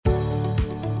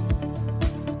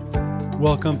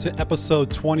Welcome to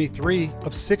episode 23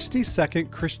 of 60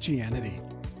 Second Christianity.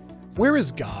 Where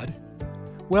is God?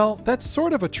 Well, that's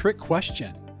sort of a trick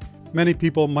question. Many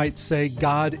people might say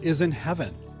God is in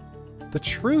heaven. The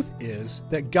truth is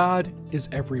that God is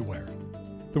everywhere.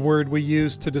 The word we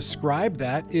use to describe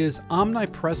that is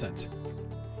omnipresent.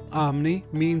 Omni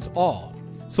means all.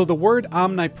 So the word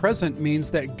omnipresent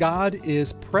means that God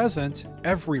is present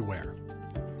everywhere.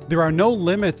 There are no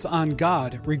limits on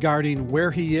God regarding where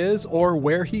He is or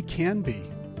where He can be.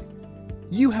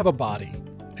 You have a body,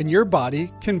 and your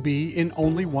body can be in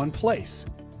only one place.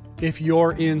 If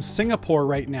you're in Singapore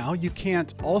right now, you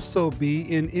can't also be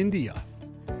in India.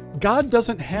 God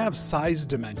doesn't have size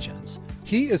dimensions.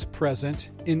 He is present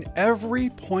in every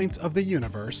point of the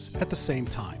universe at the same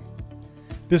time.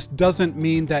 This doesn't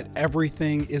mean that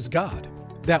everything is God.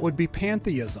 That would be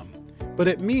pantheism. But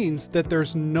it means that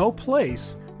there's no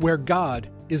place where God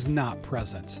is not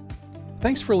present.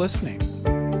 Thanks for listening.